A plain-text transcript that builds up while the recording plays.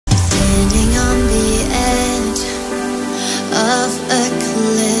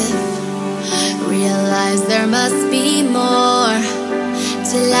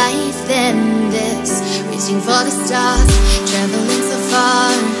reaching for the stars, traveling so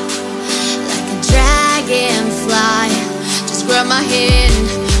far, like a dragonfly. Just grab my hand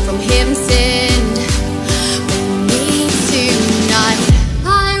from heaven send. We need tonight.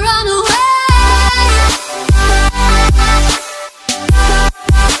 I run away.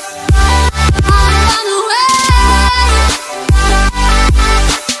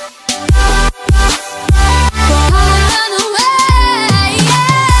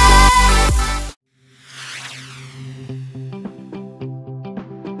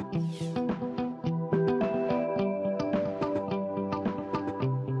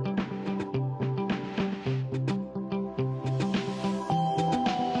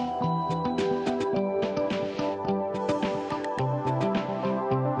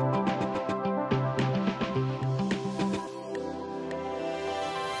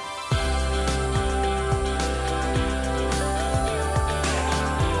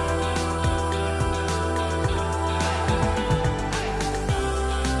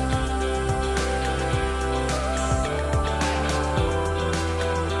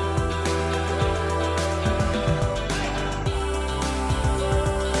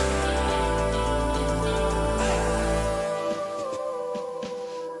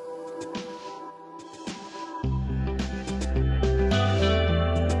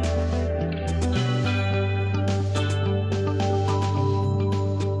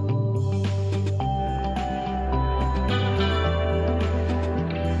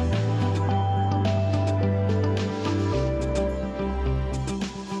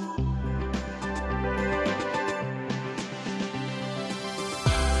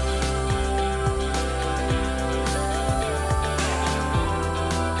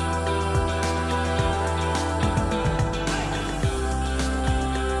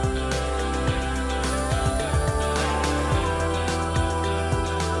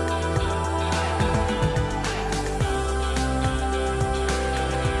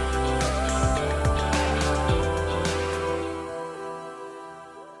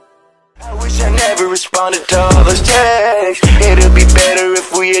 I never responded to all those texts. It'd be better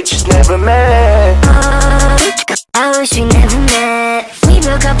if we had just never met. I wish we never met. We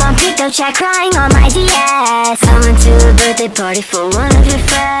broke up on pickup chat, crying on my DS. Coming to a birthday party for one of your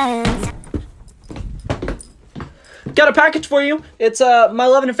friends. Got a package for you. It's my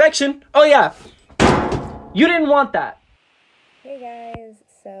love and affection. Oh yeah, you didn't want that. Hey guys,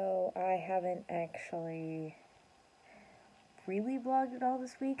 so I haven't actually really vlogged at all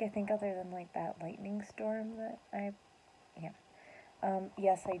this week, I think, other than like that lightning storm that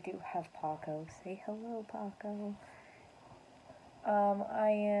yes, I do have Paco. Say hello, Paco. I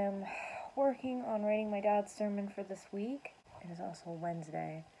am working on writing my dad's sermon for this week. It is also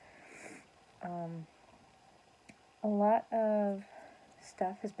Wednesday. A lot of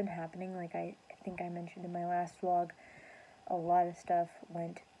stuff has been happening, like I think I mentioned in my last vlog. A lot of stuff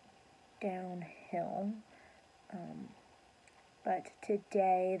went downhill. But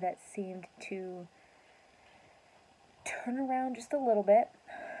today that seemed to turn around just a little bit.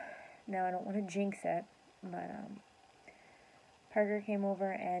 Now, I don't want to jinx it, but Parker came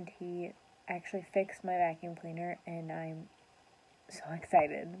over and he actually fixed my vacuum cleaner, and I'm so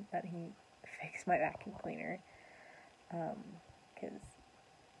excited that he fixed my vacuum cleaner, because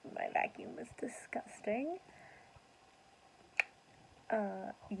my vacuum was disgusting.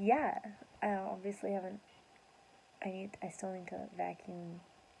 Yeah, I obviously haven't. I still need to vacuum,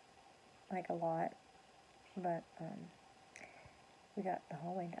 like, a lot, but, we got the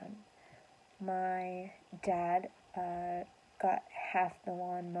hallway done. My dad, got half the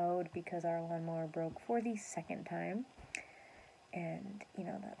lawn mowed because our lawnmower broke for the second time, and, you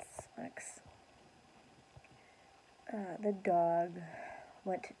know, that sucks. The dog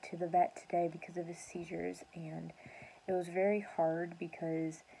went to the vet today because of his seizures, and it was very hard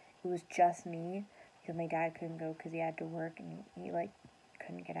because it was just me. Because my dad couldn't go because he had to work, and he like,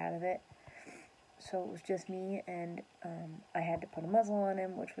 couldn't get out of it. So it was just me, and I had to put a muzzle on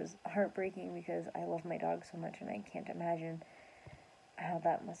him, which was heartbreaking because I love my dog so much, and I can't imagine how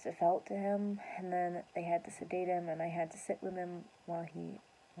that must have felt to him. And then they had to sedate him, and I had to sit with him while he,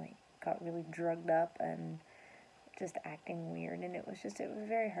 like, got really drugged up and just acting weird, and it was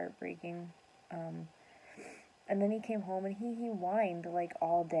very heartbreaking. And then he came home, and he whined, like,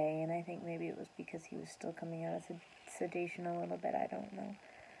 all day, and I think maybe it was because he was still coming out of sedation a little bit, I don't know.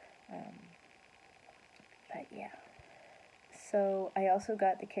 But yeah. So, I also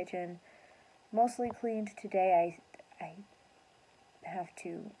got the kitchen mostly cleaned today. I have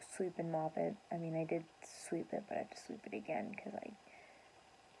to sweep and mop it. I mean, I did sweep it, but I have to sweep it again, because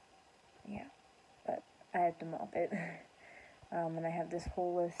but I have to mop it. And I have this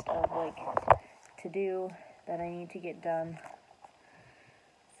whole list of, like, to do that I need to get done.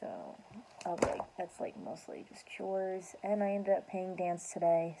 So, that's like mostly just chores. And I ended up paying dance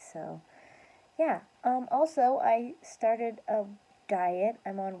today, so yeah. Also, I started a diet.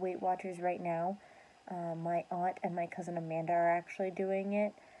 I'm on Weight Watchers right now. My aunt and my cousin Amanda are actually doing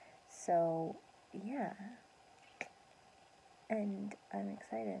it. So, yeah. And I'm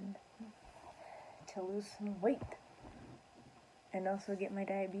excited to lose some weight. And also get my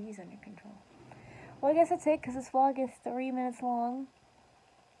diabetes under control. Well, I guess that's it, because this vlog is 3 minutes long.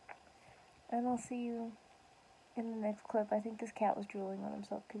 And I'll see you in the next clip. I think this cat was drooling on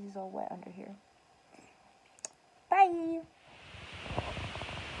himself because he's all wet under here. Bye!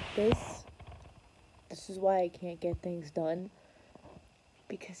 This is why I can't get things done.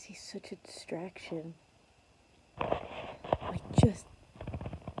 Because he's such a distraction.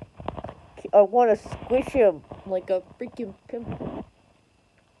 I want to squish him like a freaking pimple.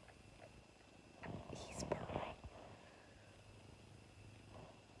 He's purring.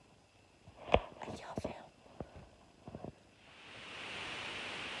 I love him.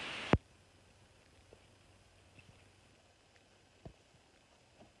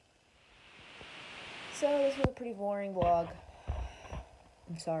 So this was a pretty boring vlog.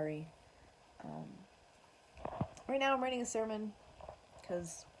 I'm sorry. Right now I'm writing a sermon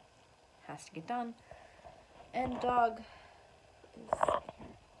because it has to get done. And dog is here.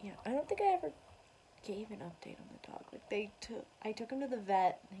 Yeah, I don't think I ever gave an update on the dog. Like I took him to the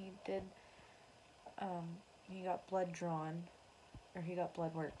vet and he did he got blood drawn, or he got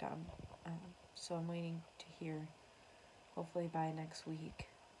blood work done. So I'm waiting to hear, hopefully by next week,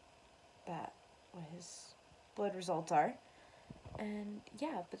 what his blood results are. And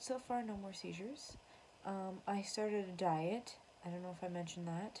yeah, but so far no more seizures. I started a diet. I don't know if I mentioned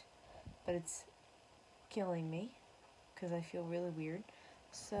that, but it's killing me because I feel really weird.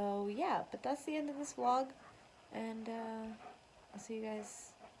 So yeah, but that's the end of this vlog, and I'll see you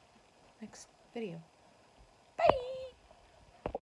guys next video.